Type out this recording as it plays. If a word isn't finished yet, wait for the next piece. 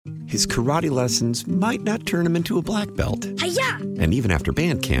his karate lessons might not turn him into a black belt. Hi-ya! And even after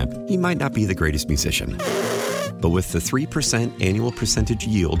band camp, he might not be the greatest musician. But with the 3% annual percentage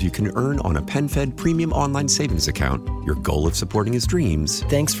yield you can earn on a PenFed premium online savings account, your goal of supporting his dreams...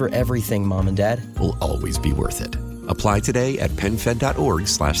 Thanks for everything, Mom and Dad. ...will always be worth it. Apply today at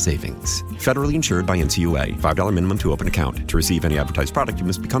PenFed.org/savings. Federally insured by NCUA. $5 minimum to open account. To receive any advertised product, you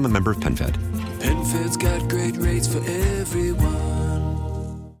must become a member of PenFed. PenFed's got great rates for everyone.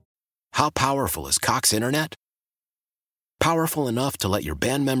 How powerful is Cox Internet? Powerful enough to let your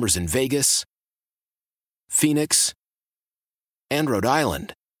band members in Vegas, Phoenix, and Rhode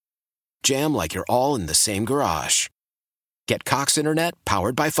Island jam like you're all in the same garage. Get Cox Internet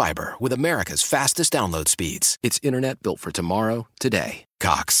powered by fiber with America's fastest download speeds. It's internet built for tomorrow, today.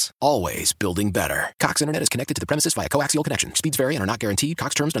 Cox, always building better. Cox Internet is connected to the premises via coaxial connection. Speeds vary and are not guaranteed.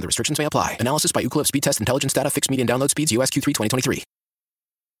 Cox terms and other restrictions may apply. Analysis by Ookla Speed Test Intelligence Data. Fixed median download speeds. US Q3 2023.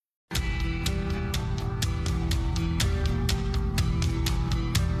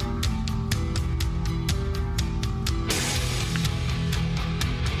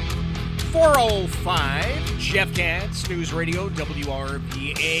 .405, Jeff Katz, News Radio,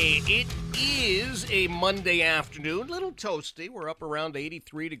 WRVA. It is a Monday afternoon, a little toasty. We're up around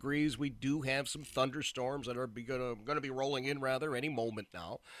 83 degrees. We do have some thunderstorms that are going to be rolling in any moment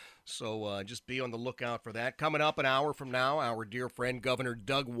now. So just be on the lookout for that. Coming up an hour from now, our dear friend Governor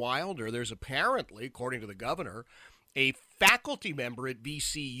Doug Wilder. There's apparently, according to the governor, a faculty member at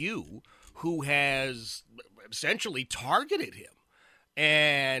VCU who has essentially targeted him.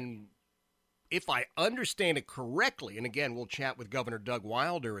 And if I understand it correctly, and again, we'll chat with Governor Doug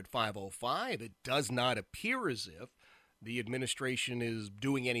Wilder at 5:05, it does not appear as if the administration is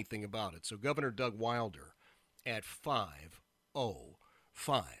doing anything about it. So Governor Doug Wilder at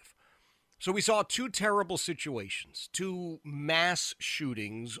 5:05. So we saw two terrible situations, two mass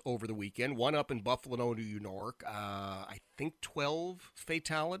shootings over the weekend, one up in Buffalo, New York, I think 12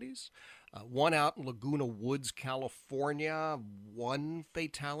 fatalities. One out in Laguna Woods, California, one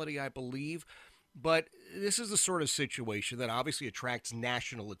fatality, I believe. But this is the sort of situation that obviously attracts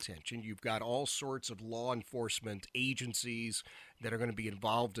national attention. You've got all sorts of law enforcement agencies that are going to be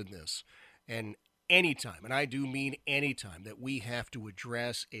involved in this. And anytime, and I do mean anytime, that we have to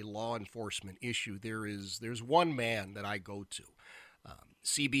address a law enforcement issue, there's one man that I go to.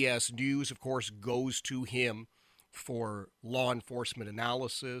 CBS News, of course, goes to him for law enforcement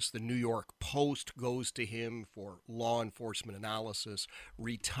analysis. The New York Post goes to him for law enforcement analysis.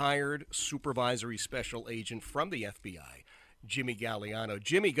 Retired supervisory special agent from the FBI, Jimmy Galliano.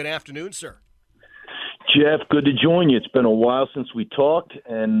 Jimmy, good afternoon, sir. Jeff, good to join you. It's been a while since we talked,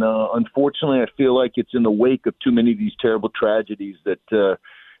 and unfortunately I feel like it's in the wake of too many of these terrible tragedies that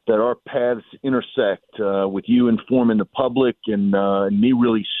our paths intersect, with you informing the public and me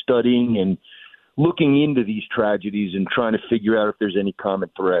really studying and looking into these tragedies and trying to figure out if there's any common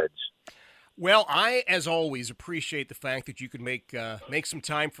threads. Well, I, as always, appreciate the fact that you could make some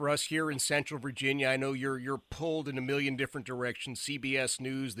time for us here in Central Virginia. I know you're pulled in a million different directions. CBS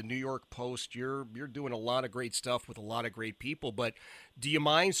News, the New York Post, you're doing a lot of great stuff with a lot of great people. But do you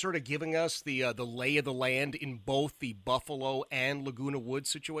mind sort of giving us the lay of the land in both the Buffalo and Laguna Woods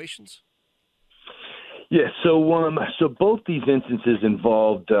situations? Yeah, so both these instances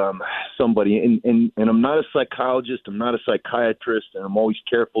involved somebody, and I'm not a psychologist, I'm not a psychiatrist, and I'm always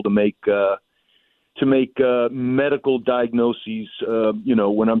careful to make medical diagnoses,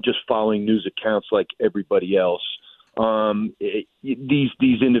 when I'm just following news accounts like everybody else.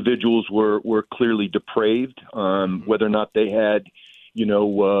 These individuals were clearly depraved, whether or not they had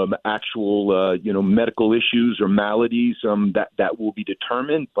actual medical issues or maladies, that will be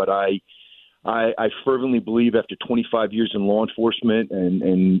determined, but I fervently believe, after 25 years in law enforcement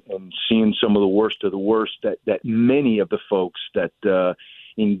and seeing some of the worst, that many of the folks that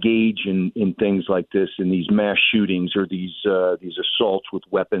engage in things like this, in these mass shootings or these assaults with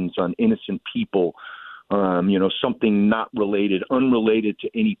weapons on innocent people, something unrelated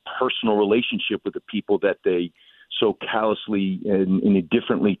to any personal relationship with the people that they so callously and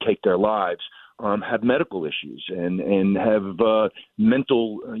indifferently take their lives, have medical issues and have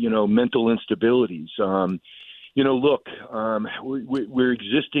mental instabilities. We're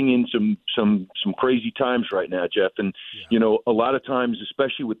existing in some crazy times right now, Jeff. And, a lot of times,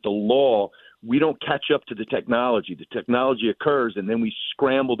 especially with the law, we don't catch up to the technology. The technology occurs, and then we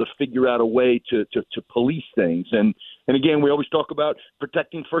scramble to figure out a way to police things. And again, we always talk about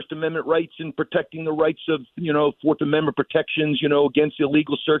protecting First Amendment rights and protecting the rights of, Fourth Amendment protections, against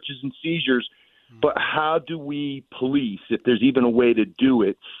illegal searches and seizures. But how do we police, if there's even a way to do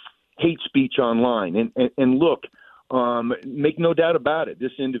it, hate speech online? And look, Make no doubt about it.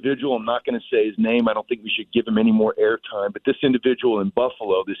 This individual, I'm not going to say his name. I don't think we should give him any more airtime. But this individual in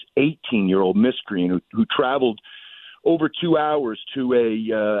Buffalo, this 18-year-old miscreant who traveled over 2 hours to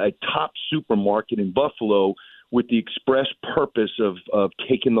a top supermarket in Buffalo with the express purpose of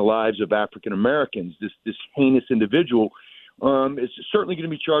taking the lives of African Americans, this heinous individual is certainly going to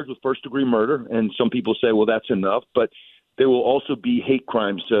be charged with first-degree murder. And some people say, well, that's enough. But there will also be hate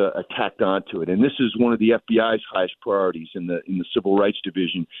crimes tacked onto it. And this is one of the FBI's highest priorities in the Civil Rights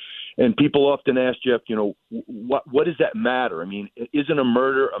Division. And people often ask, Jeff, what does that matter? I mean, isn't a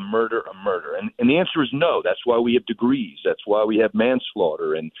murder a murder a murder? And the answer is no. That's why we have degrees. That's why we have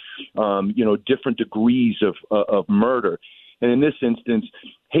manslaughter and, different degrees of murder. And in this instance,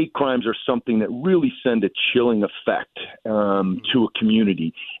 hate crimes are something that really send a chilling effect to a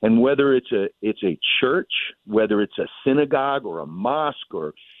community. And whether it's a church, whether it's a synagogue or a mosque,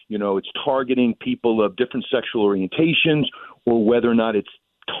 or it's targeting people of different sexual orientations, or whether or not it's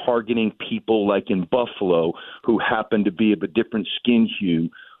targeting people like in Buffalo who happen to be of a different skin hue,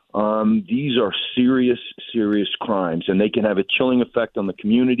 these are serious, serious crimes, and they can have a chilling effect on the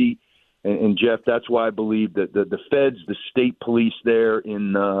community. And Jeff, that's why I believe that the feds, the state police there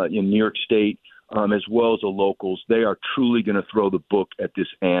in New York State, as well as the locals, they are truly going to throw the book at this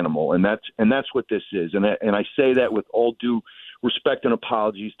animal, and that's what this is. And I say that with all due respect and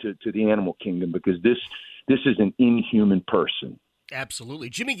apologies to the animal kingdom, because this is an inhuman person. Absolutely.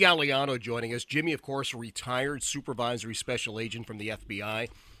 Jimmy Galliano joining us. Jimmy, of course, a retired supervisory special agent from the FBI.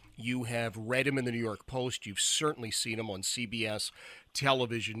 You have read him in the New York Post. You've certainly seen him on CBS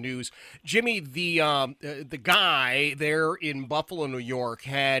television news. Jimmy, the guy there in Buffalo, New York,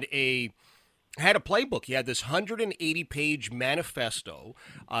 had a playbook. He had this 180-page manifesto.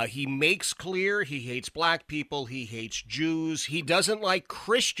 He makes clear he hates black people. He hates Jews. He doesn't like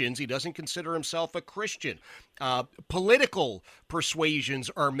Christians. He doesn't consider himself a Christian. Political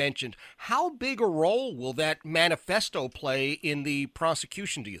persuasions are mentioned. How big a role will that manifesto play in the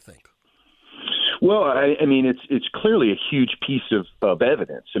prosecution, do you think? Well, I mean, it's clearly a huge piece of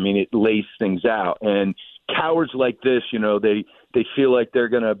evidence. I mean, it lays things out. And cowards like this, they feel like they're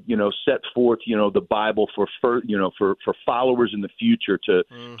going to, set forth, the Bible for followers in the future to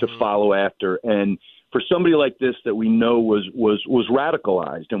follow after. And for somebody like this that we know was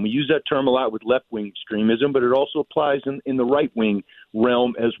radicalized, and we use that term a lot with left-wing extremism, but it also applies in the right-wing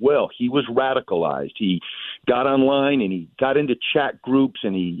realm as well. He was radicalized. He got online and he got into chat groups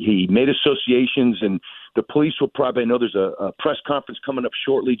and he made associations, and the police will probably, I know there's a press conference coming up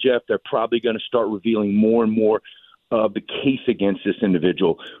shortly, Jeff. They're probably going to start revealing more and more of the case against this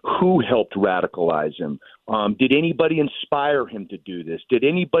individual. Who helped radicalize him? Did anybody inspire him to do this? Did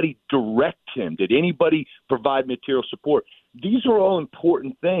anybody direct him? Did anybody provide material support? These are all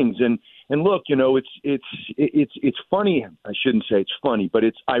important things. And look, it's funny. I shouldn't say it's funny, but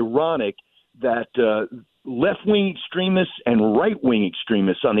it's ironic that left-wing extremists and right-wing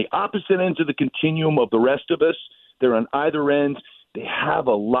extremists on the opposite ends of the continuum of the rest of us, they're on either end. They have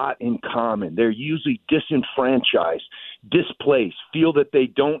a lot in common. They're usually disenfranchised, displaced, feel that they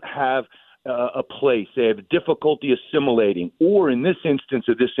don't have a place. They have difficulty assimilating. Or in this instance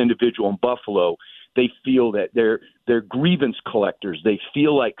of this individual in Buffalo, they feel that they're grievance collectors. They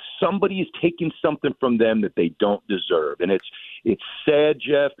feel like somebody is taking something from them that they don't deserve. And it's sad,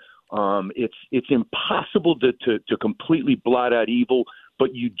 Jeff. It's impossible to completely blot out evil,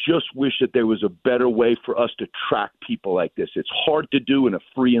 but you just wish that there was a better way for us to track people like this. It's hard to do in a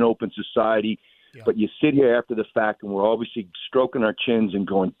free and open society, but you sit here after the fact and we're obviously stroking our chins and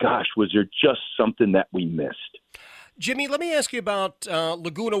going, gosh, was there just something that we missed? Jimmy, let me ask you about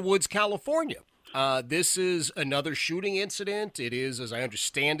Laguna Woods, California. This is another shooting incident. It is, as I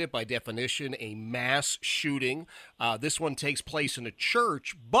understand it, by definition, a mass shooting. This one takes place in a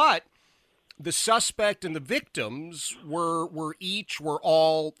church, but the suspect and the victims were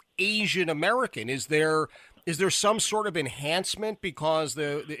all Asian American. Is there some sort of enhancement because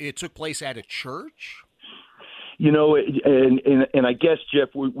it took place at a church? And I guess, Jeff,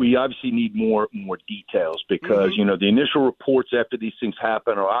 we obviously need more details because, the initial reports after these things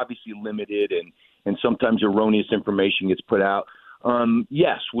happen are obviously limited and sometimes erroneous information gets put out.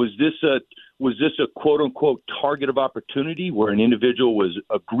 Yes. Was this a quote unquote target of opportunity where an individual was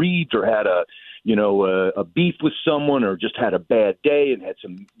aggrieved or had a beef with someone or just had a bad day and had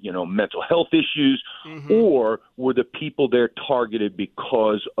some, mental health issues, or were the people there targeted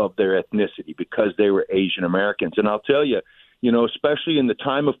because of their ethnicity, because they were Asian Americans? And I'll tell you, especially in the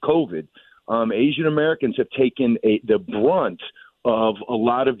time of COVID, Asian Americans have taken the brunt of a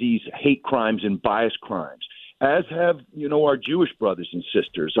lot of these hate crimes and bias crimes. as have, our Jewish brothers and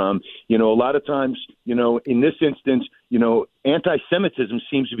sisters. A lot of times, in this instance, anti-Semitism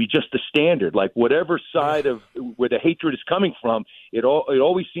seems to be just the standard. Like whatever side of where the hatred is coming from, it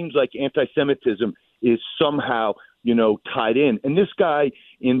always seems like anti-Semitism is somehow, tied in. And this guy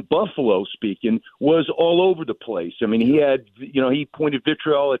in Buffalo, speaking, was all over the place. I mean, he had, he pointed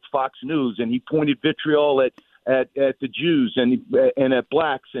vitriol at Fox News, and he pointed vitriol at the Jews and at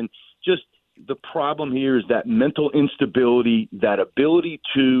blacks, and just the problem here is that mental instability, that ability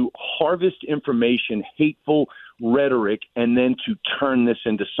to harvest information, hateful rhetoric, and then to turn this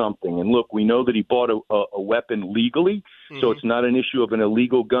into something. And look, we know that he bought a weapon legally, so it's not an issue of an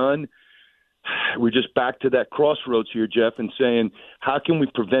illegal gun. We're just back to that crossroads here, Jeff, and saying, how can we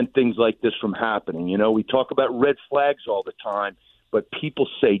prevent things like this from happening? We talk about red flags all the time, but people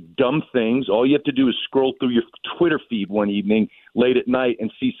say dumb things. All you have to do is scroll through your Twitter feed one evening late at night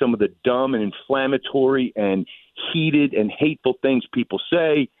and see some of the dumb and inflammatory and heated and hateful things people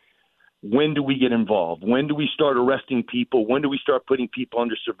say. When do we get involved? When do we start arresting people? When do we start putting people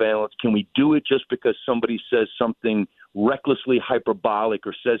under surveillance? Can we do it just because somebody says something recklessly hyperbolic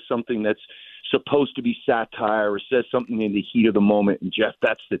or says something that's supposed to be satire or says something in the heat of the moment? And, Jeff,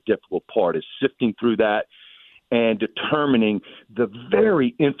 that's the difficult part, is sifting through that and determining the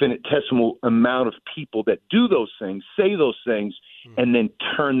very infinitesimal amount of people that do those things, say those things, and then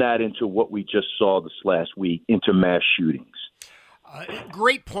turn that into what we just saw this last week, into mass shootings.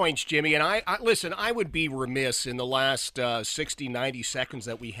 Great points, Jimmy. And I listen, I would be remiss in the last 60, 90 seconds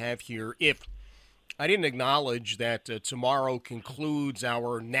that we have here if I didn't acknowledge that tomorrow concludes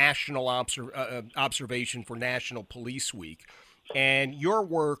our national observation for National Police Week. And your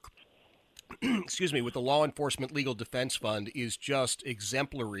work, with the Law Enforcement Legal Defense Fund is just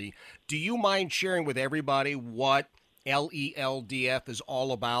exemplary. Do you mind sharing with everybody what LELDF is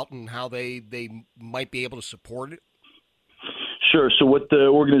all about and how they might be able to support it? Sure. So what the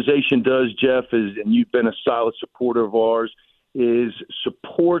organization does, Jeff, is, and you've been a solid supporter of ours, is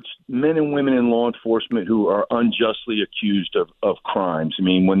supports men and women in law enforcement who are unjustly accused of crimes. I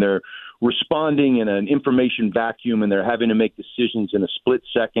mean, when they're responding in an information vacuum and they're having to make decisions in a split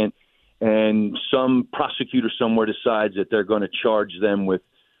second, and some prosecutor somewhere decides that they're going to charge them with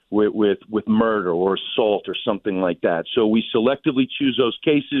murder or assault or something like that. So we selectively choose those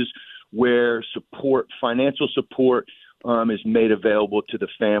cases where financial support is made available to the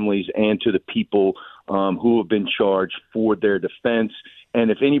families and to the people who have been charged for their defense.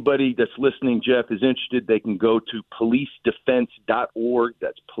 And if anybody that's listening, Jeff, is interested, they can go to policedefense.org.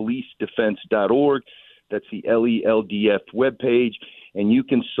 That's policedefense.org. That's the LELDF webpage. And you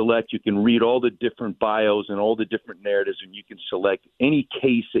can read all the different bios and all the different narratives, and you can select any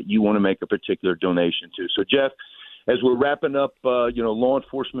case that you want to make a particular donation to. So, Jeff, as we're wrapping up, Law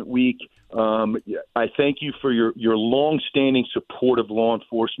Enforcement Week, I thank you for your long-standing support of law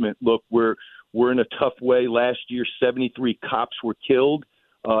enforcement. Look, we're in a tough way. Last year, 73 cops were killed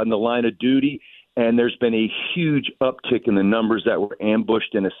in the line of duty, and there's been a huge uptick in the numbers that were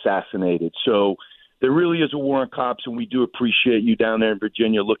ambushed and assassinated. So there really is a war on cops, and we do appreciate you down there in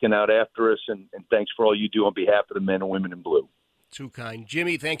Virginia looking out after us, and thanks for all you do on behalf of the men and women in blue. Too kind.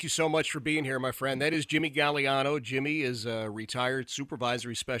 Jimmy, thank you so much for being here, my friend. That is Jimmy Galliano. Jimmy is a retired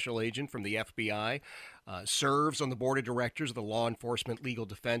supervisory special agent from the FBI, serves on the board of directors of the Law Enforcement Legal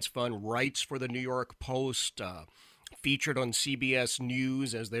Defense Fund, writes for the New York Post, featured on CBS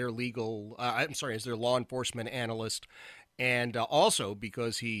News as their law enforcement analyst. And also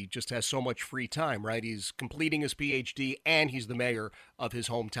because he just has so much free time, right? He's completing his PhD and he's the mayor of his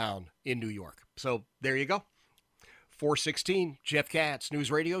hometown in New York. So there you go. 416, Jeff Katz, News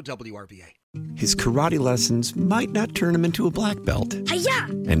Radio, WRVA. His karate lessons might not turn him into a black belt. Hi-ya!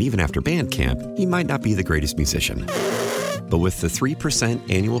 And even after band camp, he might not be the greatest musician. But with the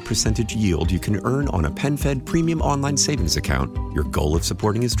 3% annual percentage yield you can earn on a PenFed premium online savings account, your goal of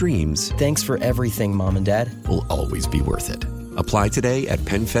supporting his dreams... Thanks for everything, Mom and Dad. ...will always be worth it. Apply today at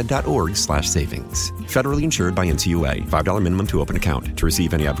PenFed.org/savings. Federally insured by NCUA. $5 minimum to open account. To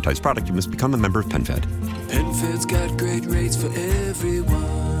receive any advertised product, you must become a member of PenFed. PenFed's got great rates for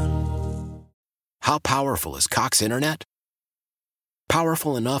everyone. How powerful is Cox Internet?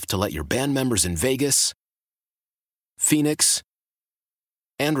 Powerful enough to let your band members in Vegas, Phoenix,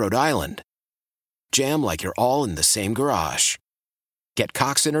 and Rhode Island jam like you're all in the same garage. Get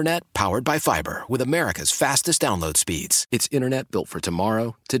Cox Internet powered by fiber with America's fastest download speeds. It's internet built for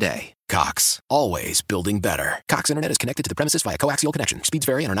tomorrow, today. Cox, always building better. Cox Internet is connected to the premises via coaxial connection. Speeds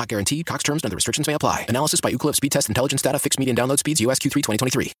vary and are not guaranteed. Cox terms and other restrictions may apply. Analysis by Ookla Speed Test Intelligence Data. Fixed median download speeds. US Q3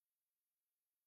 2023.